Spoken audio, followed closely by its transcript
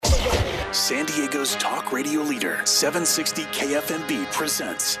San Diego's talk radio leader, 760 KFMB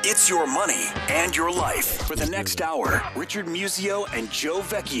presents It's Your Money and Your Life. For the next hour, Richard Musio and Joe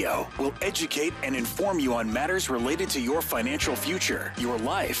Vecchio will educate and inform you on matters related to your financial future, your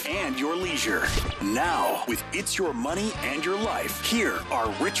life, and your leisure. Now, with It's Your Money and Your Life, here are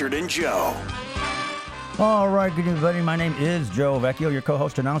Richard and Joe. All right, good evening, everybody. My name is Joe Vecchio, your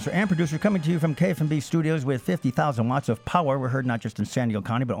co-host, announcer, and producer, coming to you from KFMB Studios with 50,000 watts of power. We're heard not just in San Diego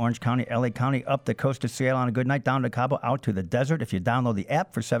County, but Orange County, LA County, up the coast to Seattle on a good night, down to Cabo, out to the desert. If you download the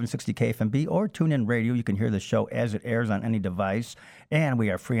app for 760 KFMB or TuneIn Radio, you can hear the show as it airs on any device. And we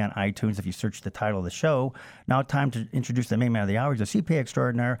are free on iTunes if you search the title of the show. Now, time to introduce the main man of the hour. He's a CPA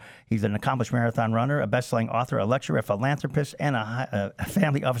extraordinaire. He's an accomplished marathon runner, a best-selling author, a lecturer, a philanthropist, and a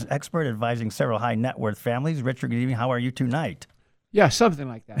family office expert advising several high net worth families. Richard, good evening. How are you tonight? Yeah, something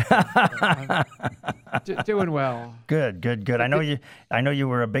like that. Doing well. Good. I know you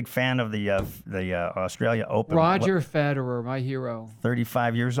were a big fan of the Australia Open. Roger Federer, my hero.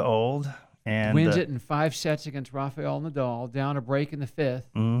 35 years old. And wins it in 5 sets against Rafael Nadal, down a break in the 5th.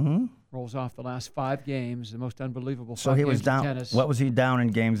 Mm-hmm. Rolls off the last 5 games, the most unbelievable so he was down. Tennis. What was he down in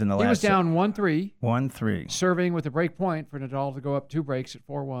games in the last? He was down 1-3. 1-3. Serving with a break point for Nadal to go up 2 breaks at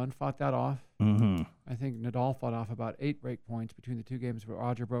 4-1. Fought that off. Mm-hmm. I think Nadal fought off about 8 break points between the 2 games where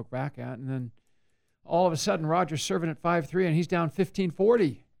Roger broke back at. And then all of a sudden, Roger's serving at 5-3, and he's down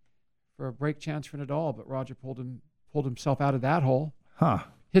 15-40 for a break chance for Nadal. But Roger pulled himself out of that hole. Huh.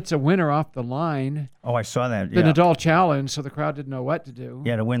 Hits a winner off the line. Oh, I saw that. The Nadal challenge, so the crowd didn't know what to do.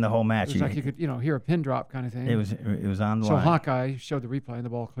 Yeah, to win the whole match. It was like you could, hear a pin drop kind of thing. It was on the line. So Hawkeye showed the replay, and the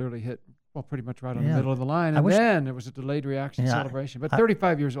ball clearly hit, pretty much right on the middle of the line. And then it was a delayed reaction celebration. But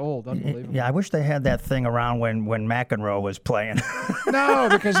 35 years old, unbelievable. Yeah, I wish they had that thing around when McEnroe was playing. No,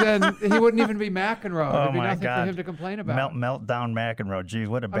 because then he wouldn't even be McEnroe. There'd be nothing God. for him to complain about. Meltdown McEnroe. Geez,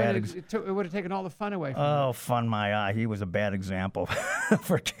 what a bad example. It would have taken all the fun away from him. Oh, fun my eye. He was a bad example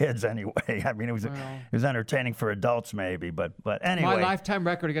for kids anyway. I mean, it was entertaining for adults maybe, but anyway. My lifetime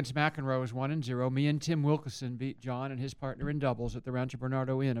record against McEnroe is 1-0. Me and Tim Wilkison beat John and his partner in doubles at the Rancho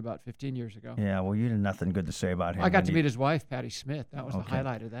Bernardo Inn about 15 years ago. Yeah, well, you had nothing good to say about him. I got to meet his wife, Patti Smith. That was the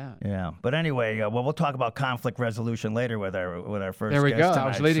highlight of that. Yeah, but anyway, we'll talk about conflict resolution later with our first There we guest go. tonight, I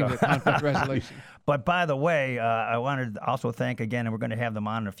was leading to conflict resolution. But by the way, I wanted to also thank again, and we're going to have them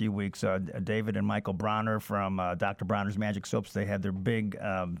on in a few weeks, David and Michael Bronner from Dr. Bronner's Magic Soaps. They had their big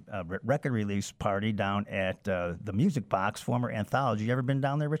record release party down at the Music Box, former Anthology. You ever been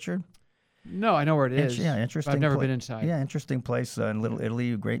down there, Richard? No, I know where it is. Yeah, interesting. I've never been inside. Yeah, interesting place in Little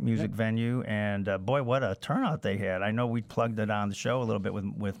Italy, great music venue, and boy, what a turnout they had. I know we plugged it on the show a little bit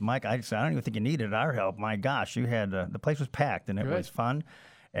with Mike. I don't even think you needed our help. My gosh, you had the place was packed and it was fun.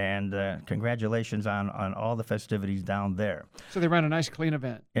 And congratulations on all the festivities down there. So they ran a nice, clean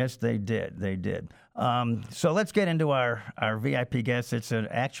event. Yes, they did. So let's get into our VIP guests. It's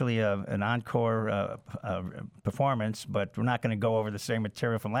actually an encore performance, but we're not going to go over the same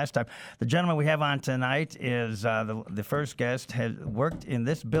material from last time. The gentleman we have on tonight is the first guest, has worked in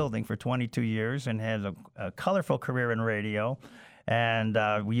this building for 22 years and has a colorful career in radio. And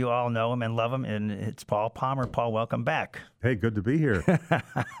you all know him and love him, and it's Paul Palmer. Paul, welcome back. Hey, good to be here. Good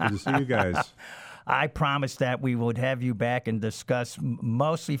to see you guys. I promised that we would have you back and discuss,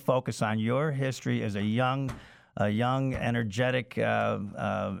 mostly focus on your history as a young, energetic,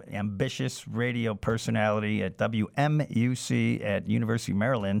 ambitious radio personality at WMUC at University of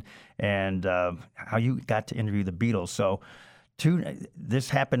Maryland, and how you got to interview the Beatles. So this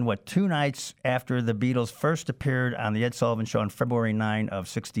happened, 2 nights after the Beatles first appeared on the Ed Sullivan Show on February 9 of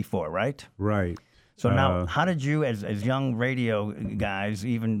 1964, right? Right. So now, how did you, as young radio guys,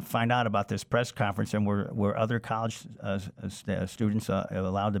 even find out about this press conference, and were other college students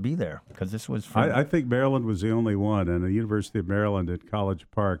allowed to be there? Because this was I think Maryland was the only one, and the University of Maryland at College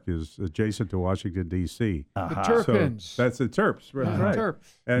Park is adjacent to Washington, D.C. The Terrapins. So that's the Terps, right.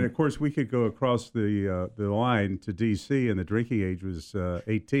 Terps. And, of course, we could go across the line to D.C., and the drinking age was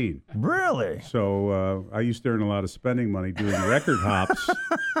 18. Really? So I used to earn a lot of spending money doing record hops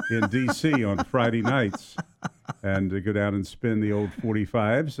in D.C. on Friday nights, and to go down and spin the old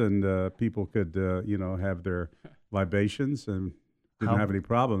 45s, and people could, have their libations and didn't have any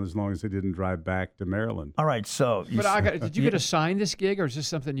problem as long as they didn't drive back to Maryland. All right, so... Did you get assigned this gig, or is this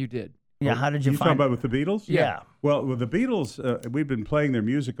something you did? Yeah, how did you find... talking about with the Beatles? Yeah. Well, with the Beatles, we've been playing their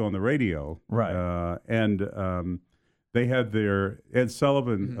music on the radio. Right. And they had their Ed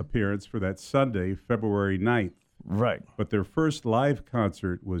Sullivan appearance for that Sunday, February 9th. Right. But their first live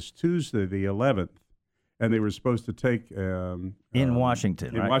concert was Tuesday, the 11th, and they were supposed to take... in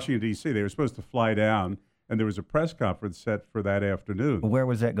Washington, in right? Washington, D.C. They were supposed to fly down and there was a press conference set for that afternoon. Where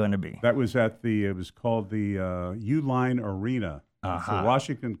was that going to be? That was at it was called the Uline Arena. It's the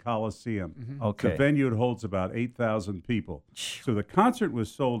Washington Coliseum. Okay. The venue it holds about 8,000 people. So the concert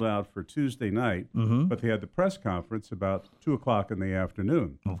was sold out for Tuesday night, but they had the press conference about 2 o'clock in the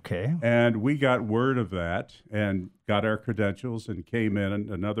afternoon. Okay. And we got word of that and got our credentials and came in, and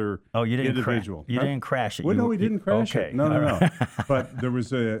another You didn't individual. You didn't crash it. Well, no, we didn't crash okay. it. No, All no, right. no. But there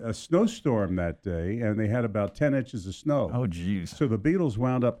was a snowstorm that day, and they had about 10 inches of snow. Oh, geez. So the Beatles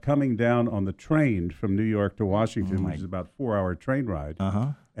wound up coming down on the train from New York to Washington, which is about a 4-hour train ride.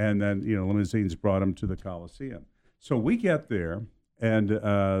 And then, limousines brought them to the Coliseum. So we get there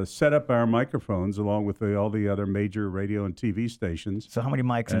and set up our microphones along with all the other major radio and TV stations. So how many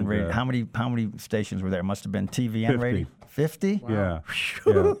mics and radio? How many stations were there? Must have been TV and 50. radio. 50? Yeah.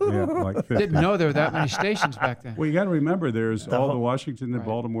 Yeah, like 50. Didn't know there were that many stations back then. Well, you got to remember, there's all the whole- Washington and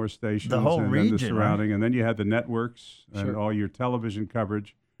Baltimore stations, whole and then region, the surrounding, and then you had the networks and all your television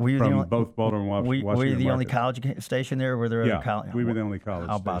coverage Were you the from only- both Baltimore and Washington. Were you the only markets. college station there? Or were there other Yeah, college? we were the only college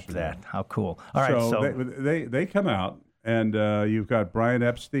How about station that? there. How cool. All right, so they come out, and you've got Brian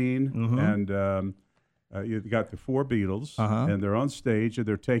Epstein, and you've got the 4 Beatles, and they're on stage, and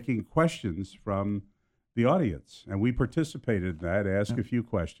they're taking questions from the audience, and we participated in that, asked a few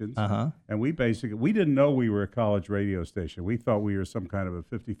questions, and we didn't know we were a college radio station. We thought we were some kind of a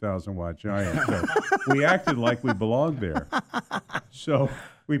 50,000-watt giant, so we acted like we belonged there. So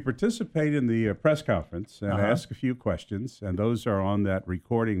we participated in the press conference and asked a few questions, and those are on that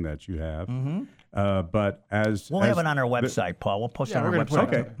recording that you have. But we'll have it on our website, Paul. We'll post it on our we're gonna put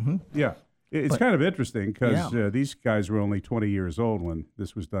website. it Okay. Yeah. It's kind of interesting because these guys were only 20 years old when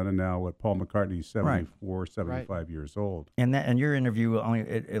this was done, and now Paul McCartney's 74, 75 years old. And your interview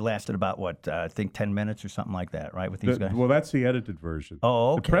it lasted about what I think 10 minutes or something like that, right? With these guys. Well, that's the edited version.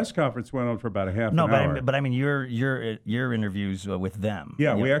 Oh, okay. The press conference went on for about a half No, an hour. but I mean your interviews with them.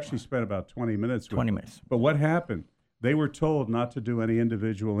 Yeah, we actually spent about 20 minutes with 20 them. minutes. But what happened? They were told not to do any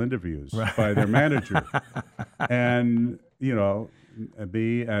individual interviews by their manager. And,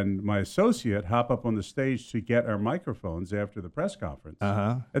 me and my associate hop up on the stage to get our microphones after the press conference.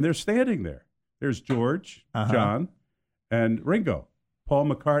 And they're standing there. There's George, John, and Ringo. Paul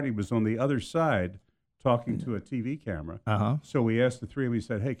McCartney was on the other side talking to a TV camera. So we asked the three of them, we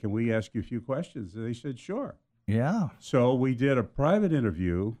said, hey, can we ask you a few questions? And they said, sure. Yeah. So we did a private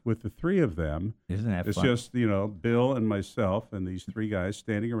interview with the three of them. Isn't that It's fun? just, Bill and myself and these 3 guys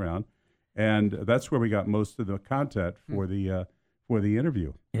standing around. And that's where we got most of the content for the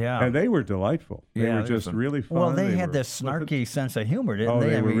interview. Yeah. And they were delightful. They were there's just some- really fun. Well, they had were this snarky sense of humor, didn't Oh, they?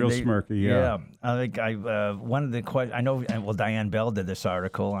 they I were mean, real smirky, yeah. I think one of the questions, I know, well, Diane Bell did this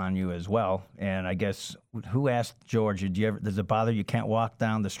article on you as well. And I guess, who asked George, does it bother you can't walk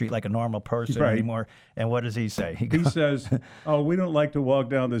down the street like a normal person Right. anymore? And what does he say? He says, oh, we don't like to walk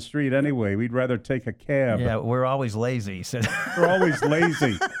down the street anyway. We'd rather take a cab. Yeah, we're always lazy, he said. We're always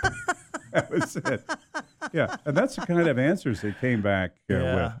lazy. That was it. Yeah, and that's the kind of answers they came back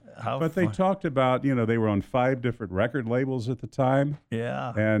Yeah, with. how But they fun. talked about, they were on 5 different record labels at the time,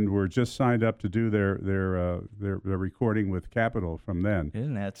 Yeah. and were just signed up to do their recording with Capitol from then.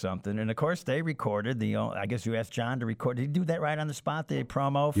 Isn't that something? And of course, they recorded I guess you asked John to record. Did he do that right on the spot? The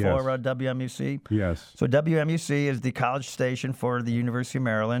promo Yes. for WMUC. Yes. So WMUC is the college station for the University of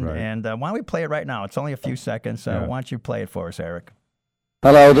Maryland, Right. and why don't we play it right now? It's only a few seconds. Yeah. Why don't you play it for us, Eric?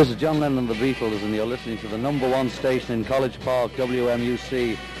 Hello, this is John Lennon and the Beatles, and you're listening to the #1 station in College Park,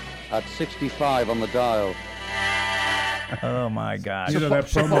 WMUC, at 65 on the dial. Oh my gosh! That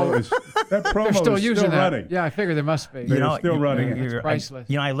promo is They're still is using that. running. Yeah, I figure there must be. They're still running it. It's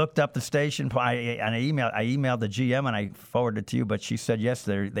priceless. I looked up the station. I emailed the GM and I forwarded it to you, but she said yes,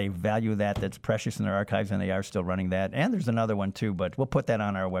 they value that. That's precious in their archives, and they are still running that. And there's another one too, but we'll put that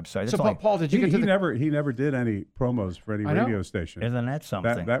on our website. It's So, only- Paul, did you He get to the... never did any promos for any I know. radio station. isn't that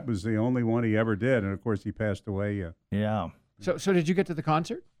something? That was the only one he ever did, and of course he passed away. Yeah. So did you get to the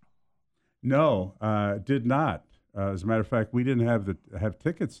concert? No, did not. As a matter of fact, we didn't have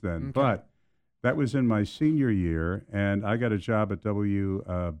tickets then, but that was in my senior year, and I got a job at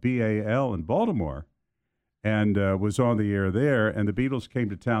WBAL in Baltimore, and was on the air there. And the Beatles came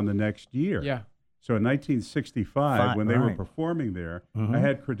to town the next year. Yeah. So in 1965, when they were right. performing there, I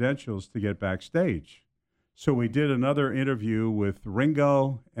had credentials to get backstage. So we did another interview with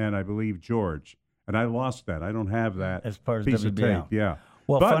Ringo and I believe George, and I lost that. I don't have that As part of piece of WBAL. tape. Yeah.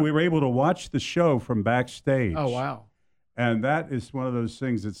 Well, but we were able to watch the show from backstage. Oh, wow. And that is one of those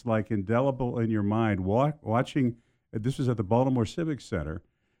things that's like indelible in your mind. Watching, this was at the Baltimore Civic Center.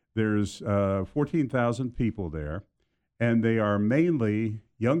 There's 14,000 people there, and they are mainly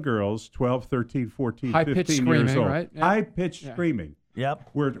young girls, 12, 13, 14, High-pitched 15 years screaming, old. right? Yeah. High-pitched screaming. Yep.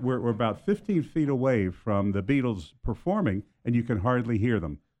 We're about 15 feet away from the Beatles performing, and you can hardly hear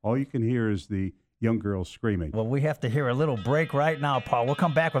them. All you can hear is the young girls screaming. Well, we have to hear a little break right now, Paul. We'll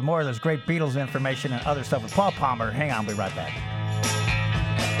come back with more of this great Beatles information and other stuff with Paul Palmer. Hang on, we'll be right back.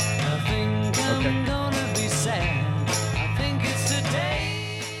 I think I'm gonna be sad. I think it's today.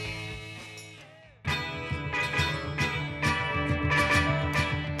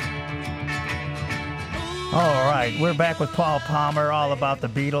 All right, we're back with Paul Palmer, all about the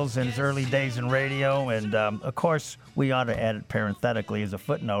Beatles and his early days in radio. And, of course, we ought to add it parenthetically as a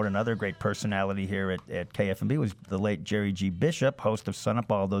footnote. Another great personality here at KFMB was the late Jerry G. Bishop, host of Sun Up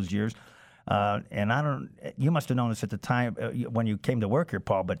all those years. And you must have known this at the time when you came to work here,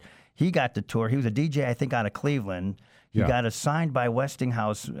 Paul, but he got to tour. He was a DJ, I think, out of Cleveland. He got assigned by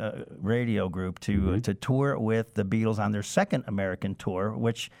Westinghouse Radio Group to tour with the Beatles on their second American tour,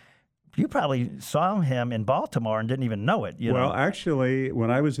 which you probably saw him in Baltimore and didn't even know it. Well, actually, when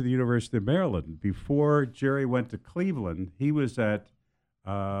I was at the University of Maryland, before Jerry went to Cleveland, he was at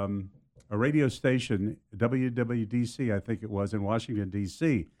a radio station, WWDC, I think it was, in Washington,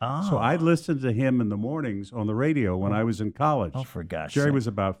 D.C. Oh. So I listened to him in the mornings on the radio when I was in college. Oh, for gosh Jerry sake. was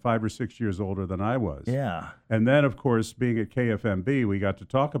about 5 or 6 years older than I was. Yeah. And then, of course, being at KFMB, we got to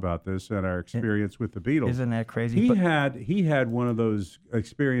talk about this and our experience with the Beatles. Isn't that crazy? He had one of those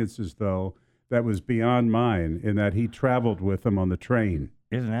experiences, though, that was beyond mine, in that he traveled with them on the train.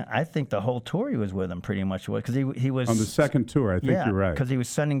 Isn't it? I think the whole tour he was with him pretty much, because he was On the second tour, I think you're right. because he was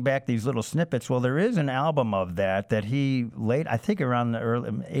sending back these little snippets. Well, there is an album of that he late, I think around the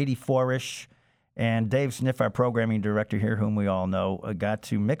early 84-ish, and Dave Sniff, our programming director here, whom we all know, got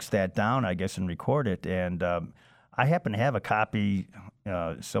to mix that down, I guess, and record it. And I happen to have a copy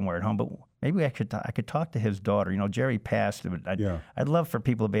somewhere at home, but maybe I could talk to his daughter. Jerry passed, but I'd love for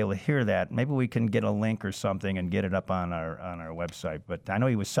people to be able to hear that. Maybe we can get a link or something and get it up on our website. But I know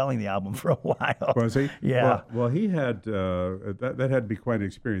he was selling the album for a while. Was he? Yeah. Well, he had that had to be quite an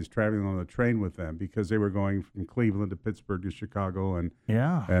experience traveling on the train with them, because they were going from Cleveland to Pittsburgh to Chicago, and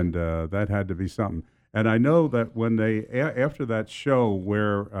that had to be something. And I know that when they after that show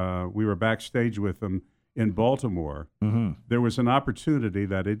where we were backstage with them in Baltimore, there was an opportunity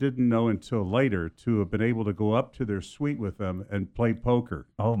that I didn't know until later to have been able to go up to their suite with them and play poker.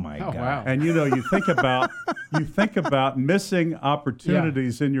 Oh my God! Wow. And you think about missing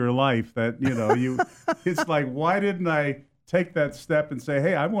opportunities in your life that it's like, why didn't I take that step and say,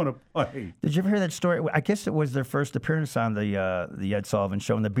 hey, I want to play? Did you ever hear that story? I guess it was their first appearance on the Ed Sullivan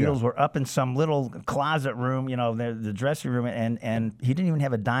Show, and the Beatles were up in some little closet room, the dressing room, and he didn't even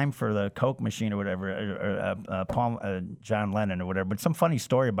have a dime for the Coke machine or whatever, John Lennon or whatever. But some funny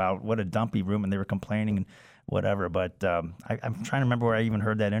story about what a dumpy room, and they were complaining and whatever. But I'm trying to remember where I even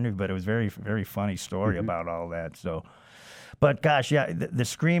heard that interview, but it was very, very funny story about all that. So. But gosh, the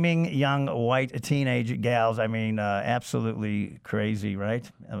screaming young white teenage gals, absolutely crazy, right?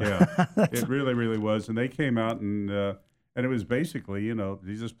 Yeah, it really, really was. And they came out and it was basically,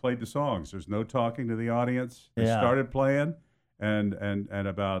 they just played the songs. There's no talking to the audience. They started playing, and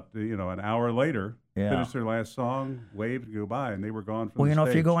about an hour later, finished their last song, waved goodbye, and they were gone from the stage.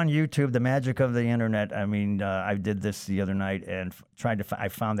 If you go on YouTube, the magic of the internet, I did this the other night and I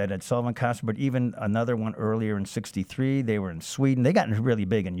found that Ed Sullivan concert, but even another one earlier in '63, they were in Sweden. They got really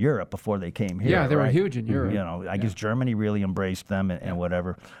big in Europe before they came here. Yeah, they were right? huge in Europe. I guess Germany really embraced them and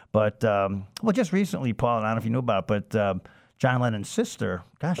whatever. But, just recently, Paul, I don't know if you knew about it, but John Lennon's sister,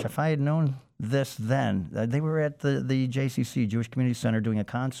 gosh, if I had known this then, they were at the JCC, Jewish Community Center, doing a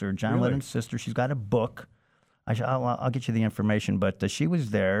concert. John Lennon's sister, she's got a book. I'll get you the information, but she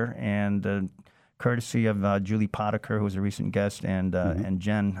was there, and courtesy of Julie Potiker, who was a recent guest, and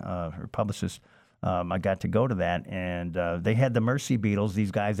Jen, her publicist, I got to go to that, and they had the Mercy Beatles,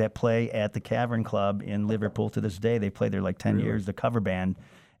 these guys that play at the Cavern Club in Liverpool to this day. They played there like 10 years, the cover band,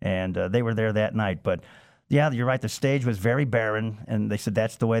 and they were there that night. But yeah, you're right. The stage was very barren, and they said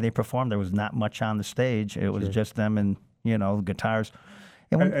that's the way they performed. There was not much on the stage. It was just them and guitars.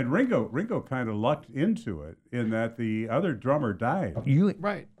 And Ringo kind of lucked into it in that the other drummer died.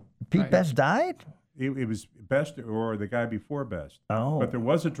 Pete Best died? It was Best or the guy before Best. Oh. But there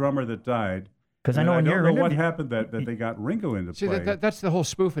was a drummer that died. Because I know I don't know what happened that they got Ringo into play. See, that's the whole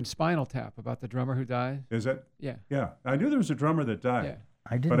spoof in Spinal Tap about the drummer who died. Is it? Yeah. Yeah. I knew there was a drummer that died. Yeah.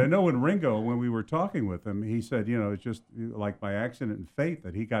 I didn't. But I know when we were talking with him, he said, it's just like by accident and fate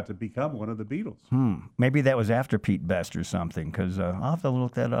that he got to become one of the Beatles. Maybe that was after Pete Best or something, because I'll have to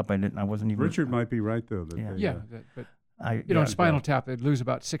look that up. I wasn't even. Richard might be right, though. But in Spinal Tap, they'd lose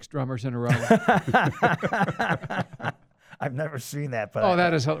about 6 drummers in a row. I've never seen that, but Oh,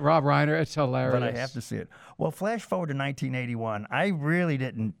 that is Rob Reiner. It's hilarious. but I have to see it. Well, flash forward to 1981. I really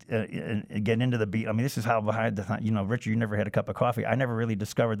didn't get into the Beatles. I mean, this is how behind the Richard, you never had a cup of coffee. I never really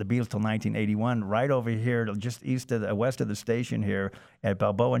discovered the Beatles till 1981. Right over here, just west of the station here at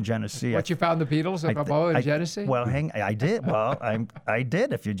Balboa and Genesee. What, you found the Beatles at Balboa and Genesee? Well, I did. Well, I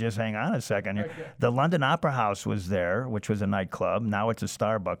did. If you just hang on a second here, the London Opera House was there, which was a nightclub. Now it's a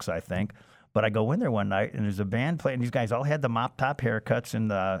Starbucks, I think. But I go in there one night, and there's a band playing. These guys all had the mop top haircuts,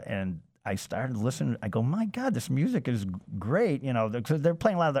 and I started listening. I go, my God, this music is great. Because they're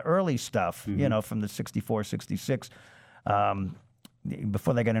playing a lot of the early stuff, from the 64, 66.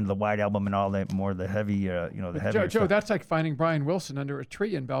 Before they got into the White Album and all that, more the heavy, the heavy. Joe, that's like finding Brian Wilson under a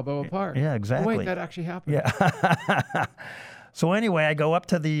tree in Balboa Park. Yeah, exactly. Oh, wait, that actually happened. Yeah. So anyway, I go up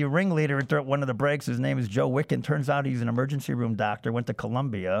to the ringleader at one of the breaks. His name is Joe Wicken. Turns out he's an emergency room doctor, went to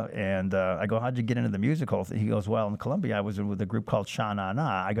Columbia. And I go, how'd you get into the musical? He goes, well, in Columbia, I was with a group called Sha Na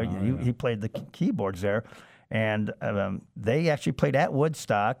Na. I go, he played the keyboards there. And they actually played at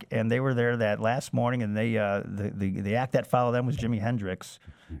Woodstock, and they were there that last morning. And they the act that followed them was Jimi Hendrix,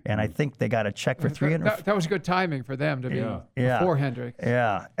 and I think they got a check for $300. That was good timing for them to be before Hendrix.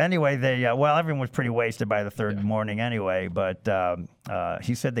 Yeah. Anyway, everyone was pretty wasted by the third morning anyway. But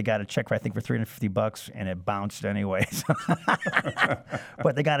he said they got a check for $350, and it bounced anyway.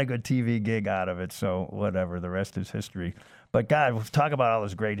 But they got a good TV gig out of it, so whatever. The rest is history. But God, we'll talk about all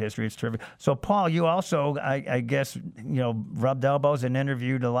this great history. It's terrific. So, Paul, you also, I guess, rubbed elbows and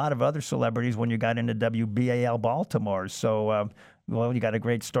interviewed a lot of other celebrities when you got into WBAL Baltimore. So, you got a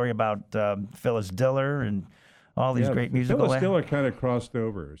great story about Phyllis Diller and all these great musical. Phyllis Diller kind of crossed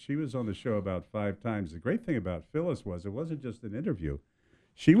over. She was on the show about 5 times. The great thing about Phyllis was it wasn't just an interview.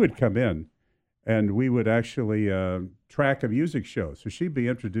 She would come in, and we would actually track a music show. So she'd be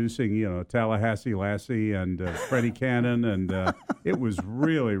introducing, Tallahassee Lassie and Freddie Cannon, and it was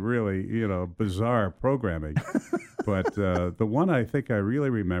really, really, bizarre programming. But the one I think I really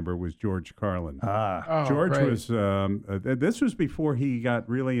remember was George Carlin. George great. was, this was before he got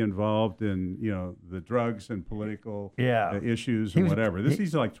really involved in, the drugs and political issues and whatever.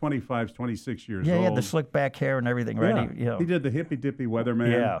 He's like 25, 26 years old. Yeah, he had the slick back hair and everything, right? Yeah. He did the hippy-dippy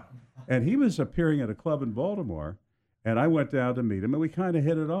weatherman. Yeah. And he was appearing at a club in Baltimore, and I went down to meet him, and we kind of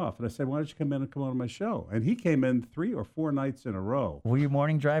hit it off. And I said, why don't you come in and come on my show? And he came in 3 or 4 nights in a row. Were you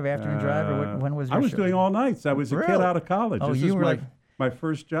morning drive, afternoon drive, or when was your I was show? doing all nights. I was a kid out of college. Oh, this you is were my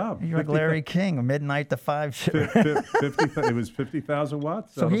first job. You're like Larry King, midnight to 5. It was 50,000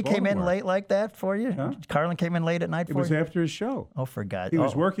 watts. So he came in Baltimore. late like that for you? Huh? Carlin came in late at night for It was you? after his show. Oh, for God. He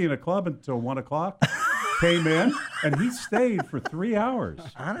was working in a club until 1 o'clock. Came in, and he stayed for 3 hours.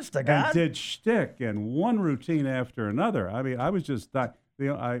 Honest to God? And did shtick and one routine after another. I mean, I was just I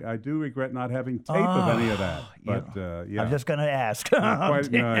do regret not having tape of any of that. But yeah, I'm just going to ask. No,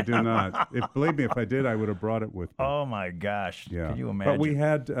 I do not. Believe me, if I did, I would have brought it with me. Oh my gosh! Yeah. Can you imagine? But we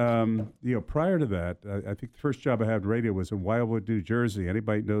had, prior to that, I think the first job I had in radio was in Wildwood, New Jersey.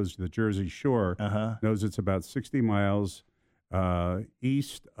 Anybody knows the Jersey Shore knows it's about 60 miles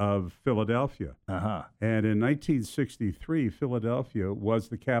east of Philadelphia. And in 1963, Philadelphia was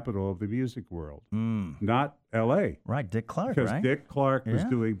the capital of the music world, not L.A. Right, Dick Clark, because right? Dick Clark was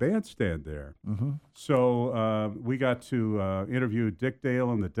doing Bandstand there. So we got to interview Dick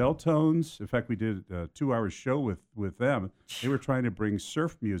Dale and the Deltones. In fact, we did a 2-hour show with them. They were trying to bring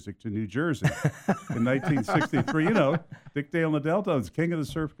surf music to New Jersey in 1963. Dick Dale and the Deltones, king of the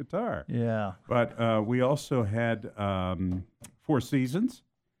surf guitar. Yeah. But we also had Four Seasons,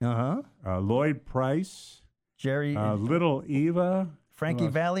 Lloyd Price, Jerry, Little Eva, Frankie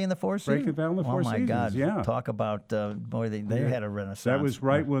Valli in the Four Seasons. Frankie Valli in the Four Seasons. Oh my God! Yeah. Talk about boy, they had a renaissance. That was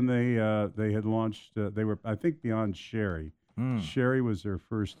right when they had launched. They were, I think, beyond Sherry. Sherry was their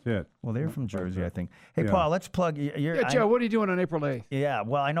first hit. Well, they're from Jersey, I think. Hey, Paul, let's plug. Joe, what are you doing on April 8th? Yeah,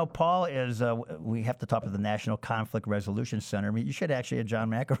 well, I know Paul is. We have to talk to the National Conflict Resolution Center. I mean, you should actually have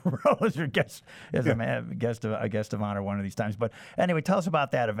John McEnroe as your guest, as a guest of honor one of these times. But anyway, tell us about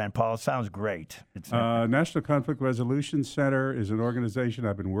that event, Paul. It sounds great. National Conflict Resolution Center is an organization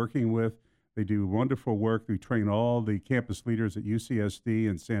I've been working with. They do wonderful work. We train all the campus leaders at UCSD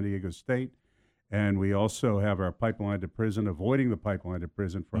and San Diego State. And we also have our pipeline to prison, avoiding the pipeline to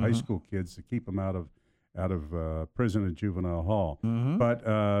prison for high school kids to keep them out of prison and juvenile hall. But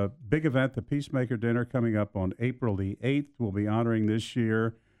big event, the Peacemaker Dinner, coming up on April the 8th. We'll be honoring this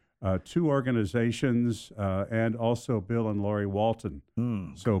year 2 organizations and also Bill and Lori Walton.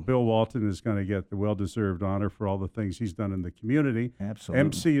 So Bill Walton is going to get the well-deserved honor for all the things he's done in the community. Absolutely.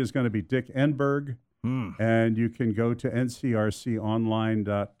 MC is going to be Dick Enberg. And you can go to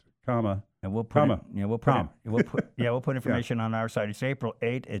ncrconline.com And we'll put we'll put information Yeah. on our site. It's April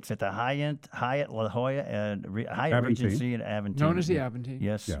 8th. It's at the Hyatt La Jolla and Hyatt Aventine. Regency in Aventine. Known as the Aventine.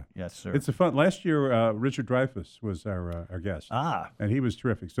 Yes, Yeah. yes, sir. It's a fun. Last year, Richard Dreyfuss was our guest, and he was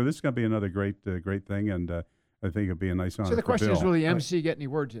terrific. So this is going to be another great thing, and I think it'll be a nice honor. So the for question Bill. is, will the MC get any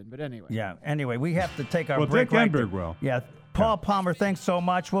words in? But anyway. Yeah. Anyway, we have to take our Well, break. Dick right Enberg there. will. Yeah. Paul Palmer, thanks so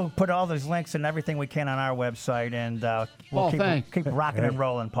much. We'll put all those links and everything we can on our website, and we'll Paul, thanks. keep rocking and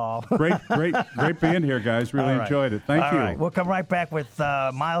rolling, Paul. Great being here, guys. Really All right. enjoyed it. Thank All you. right. We'll come right back with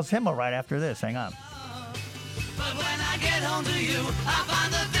Miles Himmel right after this. Hang on. But when I get home to you, I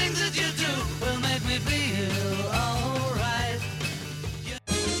find the things that you do will make me feel alright.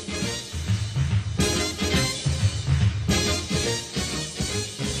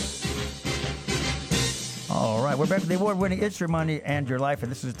 All right, we're back with the award-winning It's Your Money and Your Life,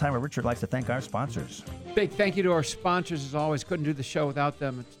 and this is a time where Richard likes to thank our sponsors. Big thank you to our sponsors, as always. Couldn't do the show without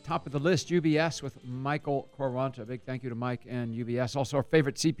them. At the top of the list, UBS with Michael Quaranta. Big thank you to Mike and UBS. Also, our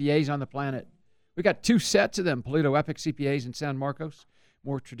favorite CPAs on the planet. We got 2 sets of them, Polito Epic CPAs in San Marcos,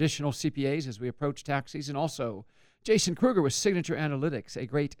 more traditional CPAs as we approach tax season. Also, Jason Kruger with Signature Analytics, a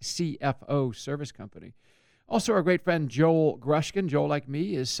great CFO service company. Also, our great friend Joel Grushkin, Joel, like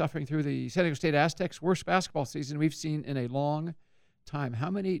me, is suffering through the San Diego State Aztecs' worst basketball season we've seen in a long time. How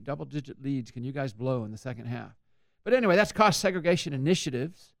many double-digit leads can you guys blow in the second half? But anyway, that's cost segregation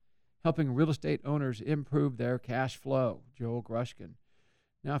initiatives, helping real estate owners improve their cash flow. Joel Grushkin.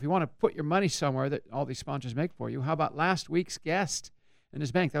 Now, if you want to put your money somewhere that all these sponsors make for you, how about last week's guest in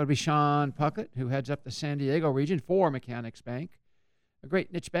his bank? That would be Sean Puckett, who heads up the San Diego region for Mechanics Bank, a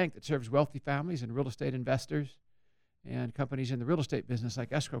great niche bank that serves wealthy families and real estate investors and companies in the real estate business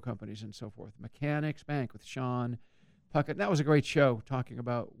like escrow companies and so forth. Mechanics Bank with Sean Puckett. And that was a great show talking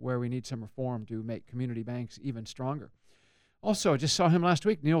about where we need some reform to make community banks even stronger. Also, I just saw him last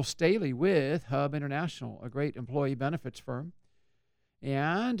week, Neil Staley with Hub International, a great employee benefits firm.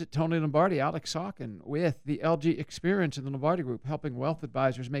 And Tony Lombardi, Alex Saukin with the LG Experience in the Lombardi Group, helping wealth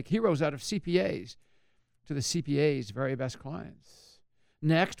advisors make heroes out of CPAs to the CPA's very best clients.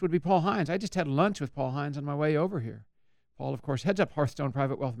 Next would be Paul Hines. I just had lunch with Paul Hines on my way over here. Paul, of course, heads up Hearthstone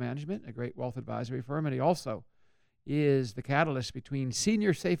Private Wealth Management, a great wealth advisory firm, and he also is the catalyst between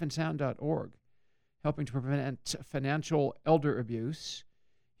seniorsafeandsound.org, helping to prevent financial elder abuse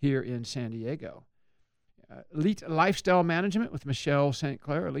here in San Diego. Elite Lifestyle Management with Michelle St.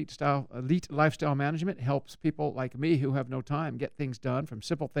 Clair. Elite Lifestyle Management helps people like me who have no time get things done, from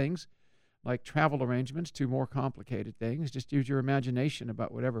simple things like travel arrangements to more complicated things. Just use your imagination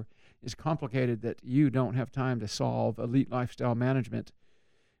about whatever is complicated that you don't have time to solve. Elite Lifestyle Management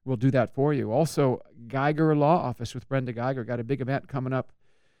will do that for you. Also, Geiger Law Office with Brenda Geiger. Got a big event coming up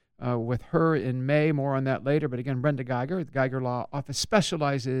with her in May. More on that later. But again, Brenda Geiger, the Geiger Law Office,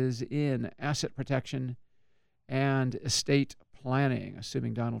 specializes in asset protection and estate planning,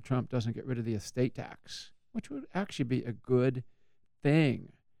 assuming Donald Trump doesn't get rid of the estate tax, which would actually be a good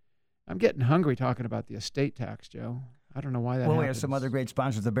thing. I'm getting hungry talking about the estate tax, Joe. I don't know why that Well, happens. we have some other great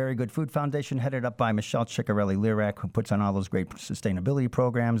sponsors. The Very Good Food Foundation, headed up by Michelle Ciccarelli-Lirac, who puts on all those great sustainability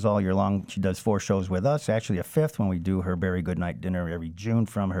programs all year long. She does 4 shows with us, actually a 5th when we do her Very Good Night Dinner every June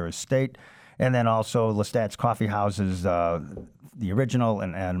from her estate. And then also Lestat's Coffee Houses, the original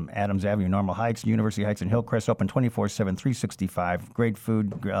and Adams Avenue, Normal Heights, University Heights, and Hillcrest, open 24/7, 365. Great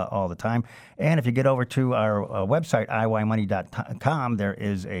food all the time. And if you get over to our website, iymoney.com, there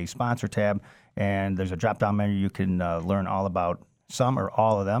is a sponsor tab, and there's a drop-down menu. You can learn all about some or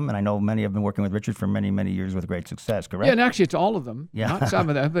all of them. And I know many have been working with Richard for many, many years with great success, correct? Yeah, and actually it's all of them, not some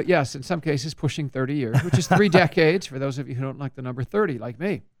of them. But yes, in some cases pushing 30 years, which is 3 decades for those of you who don't like the number 30, like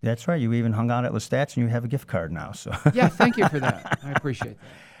me. That's right. You even hung out at Lestat's, and you have a gift card now. So Yeah, thank you for that. I appreciate that.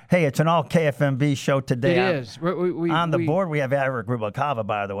 Hey, it's an all KFMB show today. It is. On the board, we have Eric Rubalcava,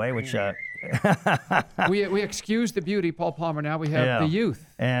 by the way, which... we excuse the beauty, Paul Palmer. Now we have the youth.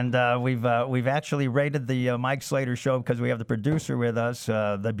 And we've actually rated the Mike Slater show because we have the producer with us,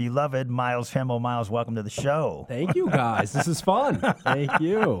 the beloved Miles Himmel. Miles, welcome to the show. Thank you, guys. This is fun. Thank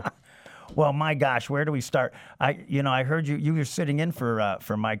you. Well, my gosh, where do we start? I heard you were sitting in for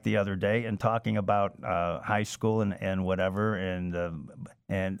Mike the other day and talking about high school and whatever,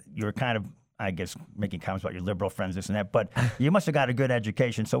 and you were kind of, I guess, making comments about your liberal friends, this and that, but you must have got a good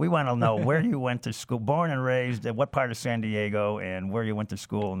education. So we want to know where you went to school, born and raised, at what part of San Diego, and where you went to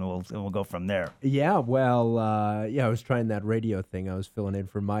school, and we'll go from there. Yeah, well, I was trying that radio thing. I was filling in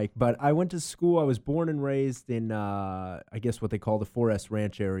for Mike. But I went to school. I was born and raised in, I guess, what they call the 4S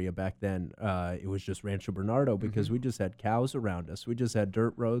Ranch area back then. It was just Rancho Bernardo because we just had cows around us. We just had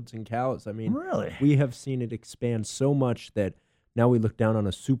dirt roads and cows. I mean, Really? we have seen it expand so much that now we look down on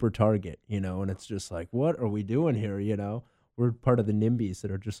a super target, and it's just like, what are we doing here? We're part of the NIMBYs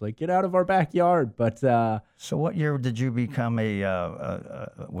that are just like, get out of our backyard. But So what year did you become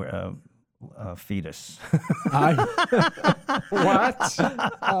a fetus? What?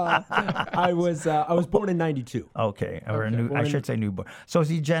 I was born in '92. Okay, or I should say newborn. So is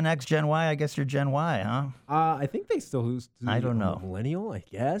he Gen X, Gen Y? I guess you're Gen Y, huh? I think they still use I don't know. millennial, I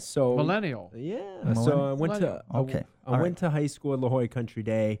guess. So Millennial. yeah. So I went to Okay. I went to high school at La Jolla Country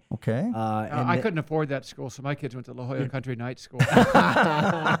Day. Okay. And I couldn't afford that school, so my kids went to La Jolla Country Night School.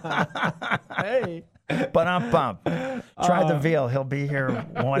 Hey. But I'm bump. Try the veal. He'll be here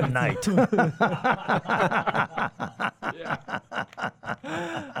one night.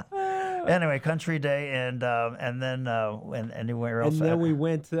 Anyway, Country Day, and then and anywhere else. And then we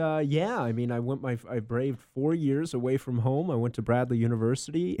went. I braved 4 years away from home. I went to Bradley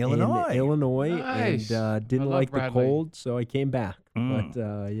University Illinois. in Illinois, Nice. and didn't love like Bradley. the cold, so I came back. But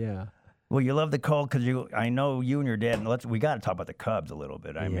yeah. Well, you love the cold because I know you and your dad. And we got to talk about the Cubs a little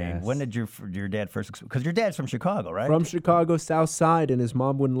bit. I mean, Yes. when did your dad first? Because your dad's from Chicago, right? From Chicago, South Side, and his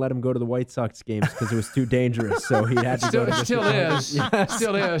mom wouldn't let him go to the White Sox games because it was too dangerous. So he had to go to the Still Chicago- is. Yes.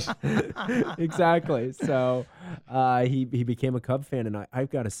 Still is. Exactly. So he became a Cub fan, and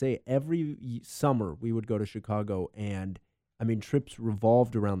I've got to say, every summer we would go to Chicago, and I mean, trips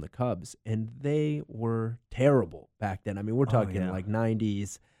revolved around the Cubs, and they were terrible back then. I mean, we're talking yeah. like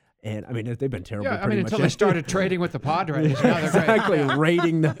 '90s, and I mean, they've been terrible. Yeah, I pretty mean, much until they started trading with the Padres. Now they're great. exactly Yeah.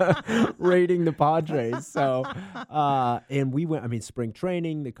 rating the Padres. So, and we went. I mean, spring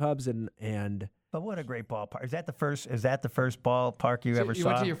training, the Cubs, and But what a great ballpark! Is that the first ballpark you So ever you saw?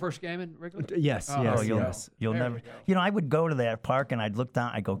 went to your first game in Wrigley? yes, Oh, yes, you'll, yes. you'll There never. you go. You know, I would go to that park and I'd look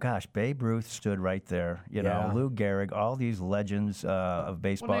down. I go, gosh, Babe Ruth stood right there. You know, Yeah. Lou Gehrig, all these legends of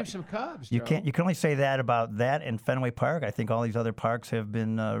baseball. Well, name some Cubs. You Joe. can't. You can only say that about that and Fenway Park. I think all these other parks have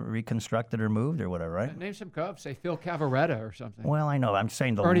been reconstructed or moved or whatever, right? Name some Cubs. Say Phil Cavaretta or something. Well, I know. I'm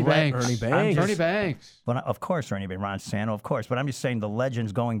saying the Ernie Banks. Ernie I'm Banks. just- Ernie Banks. But of course, Ernie Banks, Ron Santo, of course. But I'm just saying the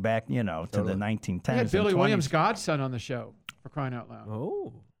legends going back, to the 1910s. We had and Billy 20s. Williams' godson on the show, for crying out loud.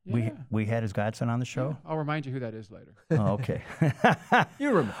 Oh, Yeah. We had his godson on the show. I'll remind you who that is later. Oh, okay. you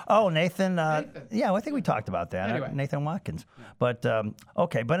remember? Oh, Nathan. Yeah, I think we talked about that. Anyway. Nathan Watkins. But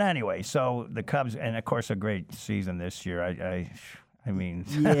okay. But anyway, so the Cubs, and of course, a great season this year. I mean,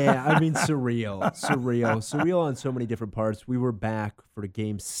 Yeah, I mean, surreal on so many different parts. We were back for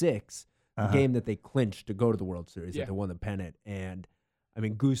Game 6, the game that they clinched to go to the World Series, Yeah. that they won the pennant, and I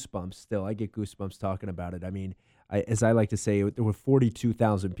mean, goosebumps. Still, I get goosebumps talking about it. I mean, as I like to say, there were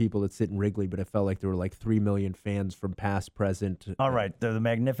 42,000 people that sit in Wrigley, but it felt like there were like 3 million fans from past, present. all right, the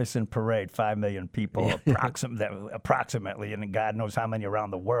magnificent parade, 5 million people approximately, and God knows how many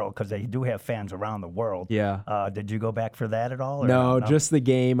around the world, because they do have fans around the world. Yeah. Did you go back for that at all? Or No, just the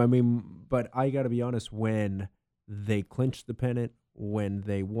game. I mean, but I got to be honest, when they clinched the pennant, when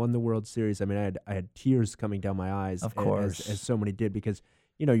they won the World Series, I mean, I had tears coming down my eyes. Of course. As so many did, because,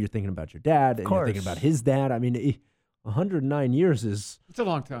 you're thinking about your dad, and you're thinking course. about his dad. I mean, 109 years is, It's a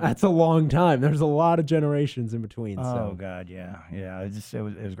long time. that's a long time. There's a lot of generations in between. Oh So God, yeah. It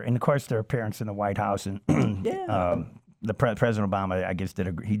was great, and of course their appearance in the White House and Yeah. the President Obama, I guess, did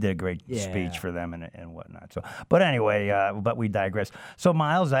a great Yeah. speech for them and whatnot. So, but anyway, but we digress. So,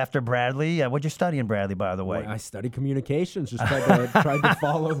 Miles, after Bradley, what'd you study in Bradley, by the way? I studied communications. Just tried to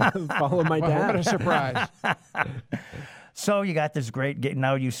follow my Well, what a dad. surprise. So you got this great.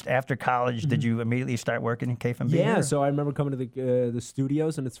 Now after college, did you immediately start working in KFMB? Yeah, or? so I remember coming to the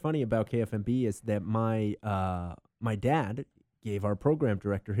studios, and it's funny about KFMB is that my dad gave our program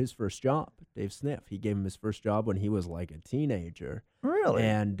director his first job, Dave Sniff. He gave him his first job when he was like a teenager. Really?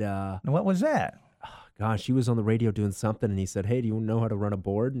 And What was that? gosh, he was on the radio doing something, and he said, "Hey, do you know how to run a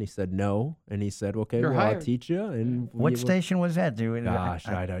board?" And he said, "No." And he said, "Okay, You're well, I'll hired. teach you." And What station was that, dude? Gosh,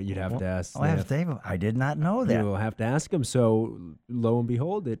 you'd have to ask. I'll ask Sniff. Dave. I did not know that. You'll have to ask him. So lo and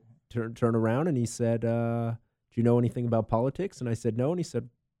behold, it turned around, and he said, "Do you know anything about politics?" And I said, "No." And he said,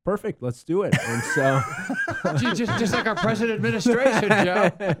 "Perfect, let's do it." And so, Gee, just like our present administration, Joe.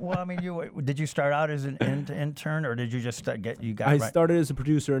 Well, I mean, did you start out as an intern, or did you just got I right? started as a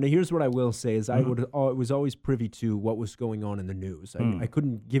producer, and here's what I will say: is I was always privy to what was going on in the news. I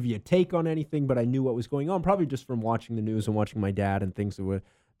couldn't give you a take on anything, but I knew what was going on, probably just from watching the news and watching my dad and things that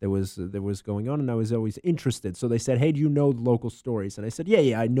was going on, and I was always interested. So they said, "Hey, do you know the local stories?" And I said,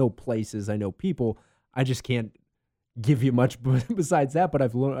 "Yeah, I know places, I know people. I just can't give you much besides that, but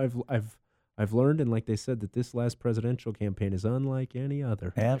I've I've learned, and like they said, that this last presidential campaign is unlike any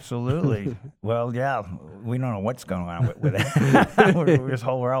other. Absolutely. Well, yeah, we don't know what's going on with that.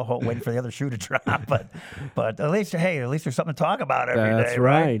 we're all waiting for the other shoe to drop, but at least there's something to talk about every day. That's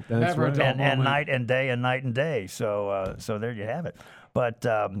right. That's Never a right. dull And moment. night and day and night and day. So there you have it. But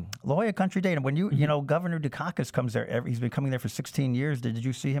La Jolla Country Day, and when you know Governor Dukakis comes there, he's been coming there for 16 years. Did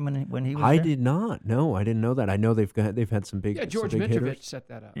you see him when he was I there? did not. No, I didn't know that. I know they've had some big, Yeah, George some big Mitrovic hitters. set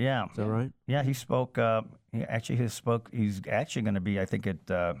that up. Yeah. Is that right? Yeah, he spoke. He's actually going to be. I think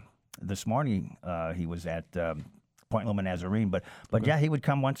this morning he was at Point Loma Nazarene. But yeah, he would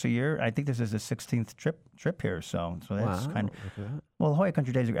come once a year. I think this is his 16th trip here. So that's Wow, kind of. look at that. Well, La Jolla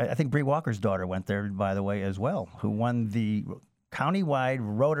Country Days. I think Bree Walker's daughter went there, by the way, as well, who won the countywide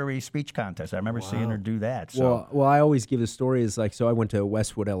Rotary speech contest. I remember seeing her do that. So Well, I always give the story is like, so I went to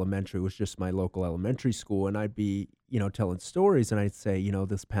Westwood Elementary, which was just my local elementary school, and I'd be, telling stories, and I'd say,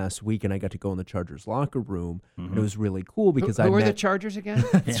 this past weekend I got to go in the Chargers locker room, and it was really cool because Who I were met the Chargers again?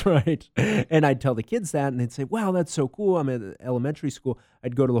 That's right. And I'd tell the kids that, and they'd say, wow, that's so cool. I'm at elementary school.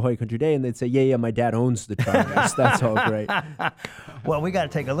 I'd go to La Jolla Country Day, and they'd say, yeah, my dad owns the Chargers. That's all great. well, we got to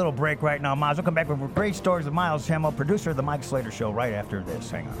take a little break right now, Miles. We'll come back with great stories of Miles Hamill, producer of the Mike Slater Show, right after this.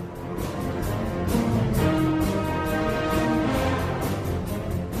 Hang on.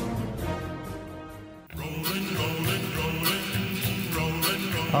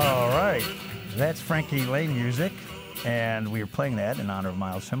 All right, that's Frankie Lane music, and we were playing that in honor of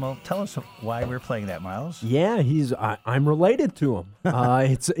Miles Himmel. Tell us why we're playing that, Miles. Yeah, I'm related to him.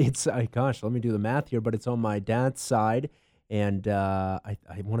 Gosh, let me do the math here, but it's on my dad's side, and I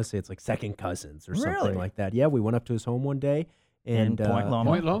want to say it's like second cousins or Really? something like that. Yeah, we went up to his home one day. And In Point Loma?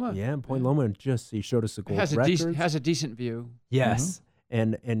 Point Loma. Yeah, in Point Loma, and he showed us the gold Has records. a decent view. Yes.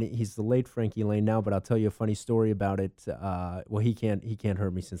 And he's the late Frankie Lane now, but I'll tell you a funny story about it. Well, he can't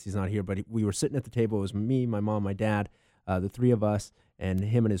hurt me since he's not here, but we were sitting at the table. It was me, my mom, my dad, the three of us, and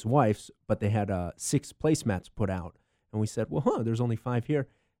him and his wife, but they had 6 placemats put out. And we said, well, there's only 5 here.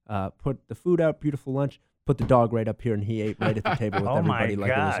 Put the food out, beautiful lunch. Put the dog right up here, and he ate right at the table with Oh my everybody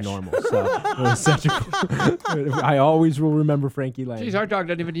like gosh. it was normal. So it was such a. I always will remember Frankie Lane. Geez, our dog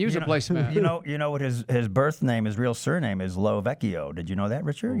doesn't even use a placemat. You know what his birth name, his real surname is Lo Vecchio. Did you know that,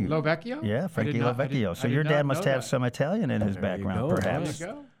 Richard? Lo Vecchio? Yeah, I Frankie did Lo not- I did- Vecchio. I So did your not dad must know have that. some Italian in his There you background, go. There perhaps. you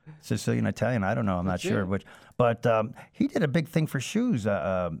go. Sicilian, Italian. I don't know. I'm not sure Legit. which. But he did a big thing for shoes,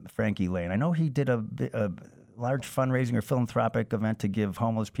 Frankie Lane. I know he did a large fundraising or philanthropic event to give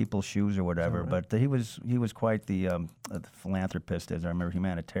homeless people shoes or whatever. But he was quite the philanthropist, as I remember,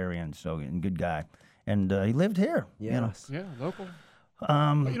 humanitarian. So and good guy, and he lived here. Yes. Yeah, local.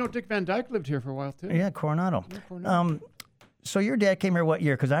 Um, But, Dick Van Dyke lived here for a while, too. Yeah, Coronado. Coronado. So your dad came here what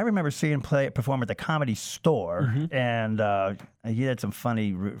year? Because I remember seeing him perform at the Comedy Store, and he had some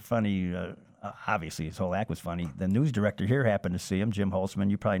funny. Obviously, his whole act was funny. The news director here happened to see him, Jim Holtzman.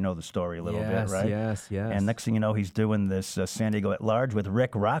 You probably know the story a little bit, right? Yes. And next thing you know, he's doing this San Diego at Large with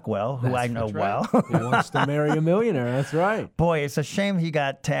Rick Rockwell, who I know That's right. well. He wants to marry a millionaire. That's right. Boy, it's a shame he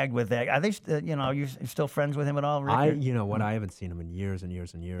got tagged with that. Are they, you still friends with him at all, Rick? You know what? I haven't seen him in years and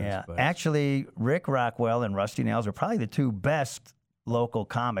years and years. Yeah, but actually, Rick Rockwell and Rusty Nails are probably the two best local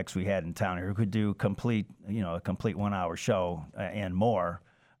comics we had in town here who could do a complete 1-hour show and more.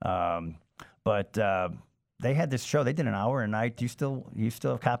 But they had this show. They did an hour a night. Do you still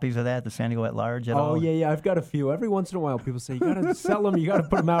have copies of that? The San Diego at Large at all? Oh, yeah. I've got a few. Every once in a while, people say, you got to sell them. You got to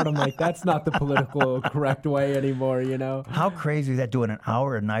put them out. I'm like, that's not the political correct way anymore, How crazy is that, doing an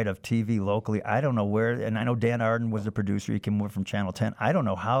hour a night of TV locally? I don't know where, and I know Dan Arden was the producer. He came over from Channel 10. I don't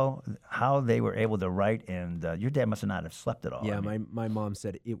know how they were able to write, and your dad must not have slept at all. Yeah, I mean, my mom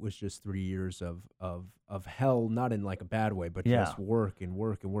said it was just 3 years of hell, not in like a bad way, but Yeah. just work and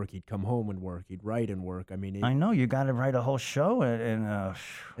work and work. He'd come home and work. He'd write and work. I mean, I know you got to write a whole show, and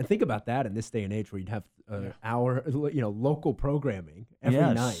and think about that in this day and age where you'd have an hour, local programming every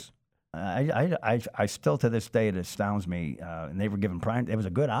yes. night. I still to this day it astounds me. And they were given prime. It was a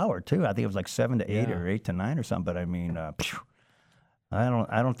good hour too. I think it was like 7 to 8 Yeah. or 8 to 9 or something. But I mean,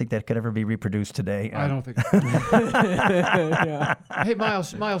 I don't think that could ever be reproduced today. I don't think. Yeah. Hey,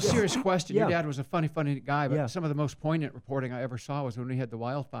 Miles, serious question. Your Yeah. dad was a funny guy, but Yeah. some of the most poignant reporting I ever saw was when we had the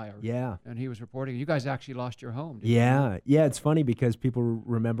wildfire. Yeah. And he was reporting. You guys actually lost your home. didn't you? Yeah. It's funny because people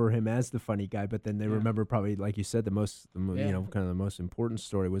remember him as the funny guy, but then they remember probably, like you said, the kind of the most important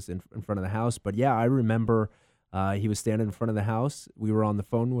story was in front of the house. But yeah, I remember he was standing in front of the house. We were on the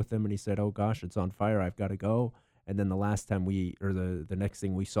phone with him, and he said, "Oh gosh, it's on fire. I've got to go." And then the last time the next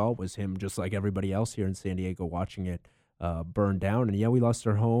thing we saw was him, just like everybody else here in San Diego, watching it burn down. And yeah, we lost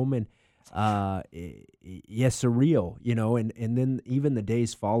our home. And surreal, you know, and then even the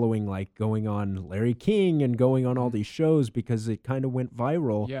days following, like going on Larry King and going on all these shows because it kind of went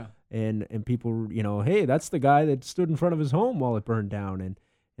viral. Yeah. And people, you know, hey, that's the guy that stood in front of his home while it burned down.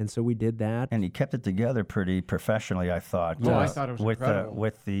 And so we did that. And he kept it together pretty professionally, I thought. Oh, I thought it was incredible.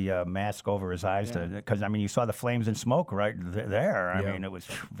 With the mask over his eyes, because I mean, you saw the flames and smoke right there. I mean, it was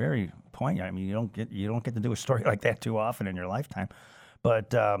very poignant. I mean, you don't get to do a story like that too often in your lifetime.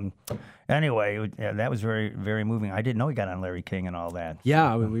 But anyway, that was very, very moving. I didn't know he got on Larry King and all that.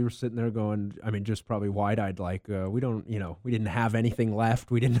 Yeah, I mean, we were sitting there going, I mean, just probably wide-eyed, like, we don't, you know, we didn't have anything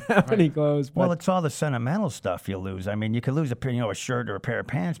left. We didn't have any clothes. But Well, it's all the sentimental stuff you lose. I mean, you could lose a shirt or a pair of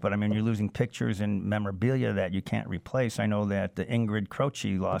pants, but I mean, you're losing pictures and memorabilia that you can't replace. I know that Ingrid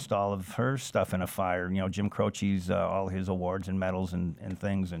Croce lost all of her stuff in a fire. You know, Jim Croce's all his awards and medals and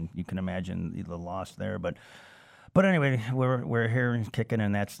things, and you can imagine the loss there. But anyway, we're here and kicking,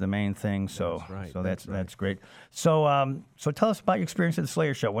 and that's the main thing. So That's right, so that's that's great. So so tell us about your experience at the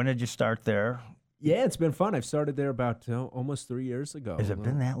Slayer Show. When did you start there? yeah, it's been fun. I've started there about almost 3 years ago. Has it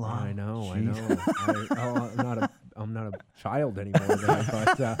been that long? I know. Jeez. I'm not a child anymore. There,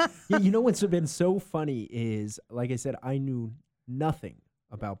 but yeah, you know what's been so funny is, like I said, I knew nothing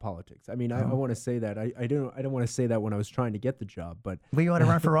about politics. I mean, I want to say that. I don't want to say that when I was trying to get the job, but Well, you ought to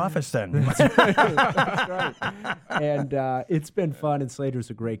run for office then. That's right. And it's been fun. And Slater's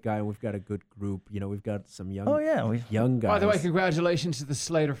a great guy, and we've got a good group. You know, we've got some young, young guys. By the way, congratulations to the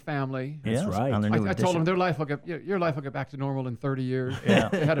Slater family. Yes, right. on the new I told them edition. your life will get back to normal in 30 years. Yeah.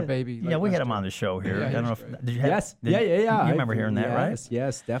 They had a baby. Yeah, we had him last on the show here. Yeah, I don't know he's if did you have, Yes. did- Yeah. You remember hearing that, right?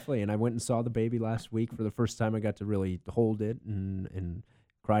 Yes, definitely. And I went and saw the baby last week for the first time. I got to really hold it and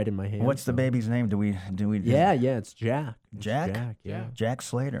cried in my hand. What's the baby's name? Do we? Yeah, it's Jack. It's Jack? Jack, yeah. Jack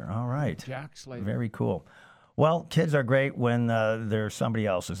Slater. All right. Jack Slater. Very cool. Well, kids are great when they're somebody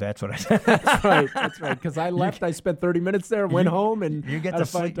else's. That's what I said. That's right. Because I left, I spent 30 minutes there, went home, and You get had to a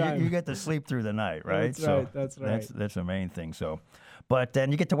fun sleep. time. You get to sleep through the night, right? That's right, that's right. That's the main thing. So, but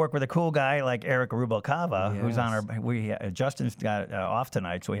then you get to work with a cool guy like Eric Rubalcava, who's on our. Justin's got off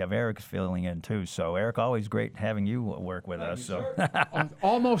tonight, so we have Eric filling in too. So Eric, always great having you work with us. So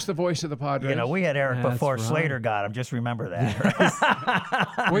Almost the voice of the Padres. you know we had Eric That's before right. Slater got him. Just remember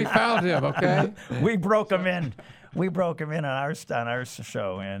that. We found him, okay? We broke him in. We broke him in on our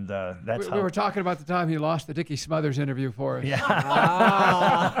show, and that's We were talking about the time he lost the Dickie Smothers interview for us. Yeah,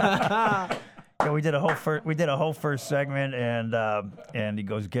 we did a whole first segment, and he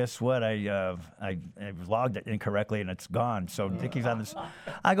goes, "Guess what? I logged it incorrectly, and it's gone." So Dickie's on this.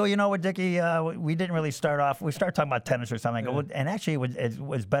 I go, "You know what, Dickie? We didn't really start off. We started talking about tennis or something. I go, and actually, it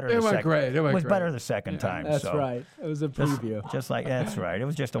was better. It the went second. great. It went better great. the second time. That's so. right. It was a preview. Just like that's right. It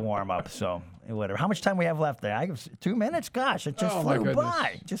was just a warm up. So whatever. How much time we have left there? 2 minutes. Gosh, it just Oh, my flew goodness.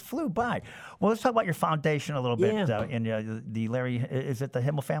 by. Just flew by. Well, let's talk about your foundation a little bit. Yeah. In the Larry, is it the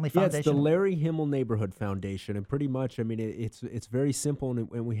Himmel Family Yeah, Foundation? it's the Larry Himmel Neighborhood Foundation, and pretty much, I mean, it's very simple, and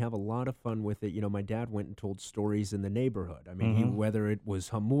we have a lot of fun with it. You know, my dad went and told stories in the neighborhood. I mean, whether it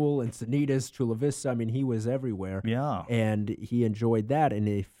was Hamul, Encinitas, Chula Vista, I mean, he was everywhere. Yeah. And he enjoyed that, and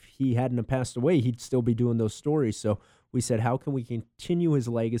if he hadn't have passed away, he'd still be doing those stories. So we said, how can we continue his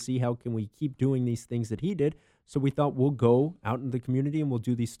legacy? How can we keep doing these things that he did? So we thought we'll go out in the community and we'll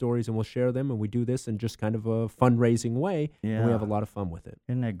do these stories and we'll share them, and we do this in just kind of a fundraising way, and Yeah. we have a lot of fun with it.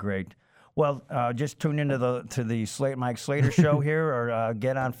 Isn't that great? Well, just tune into the Mike Slater show here, or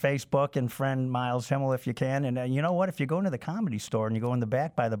get on Facebook and friend Miles Himmel if you can. And you know what? If you go into the Comedy Store and you go in the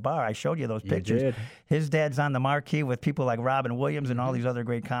back by the bar, I showed you those pictures. did. His dad's on the marquee with people like Robin Williams and all these other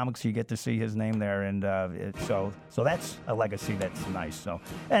great comics. You get to see his name there, and so that's a legacy that's nice. So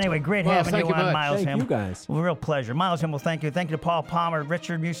anyway, great Well, having thank you you on, much. Miles Thank Himmel. you, guys. Real pleasure. Miles Himmel, thank you. Thank you to Paul Palmer,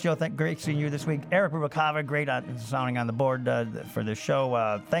 Richard Musio. Great seeing you this week. Eric Rubalcava, great sounding on the board for this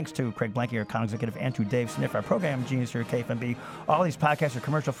show. Thanks to Craig Blanky, our account executive, and to Dave Sniff, our program genius here at KFMB. All these podcasts are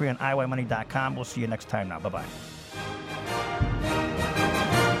commercial free on iWayMoney.com. We'll see you next time now. Bye-bye.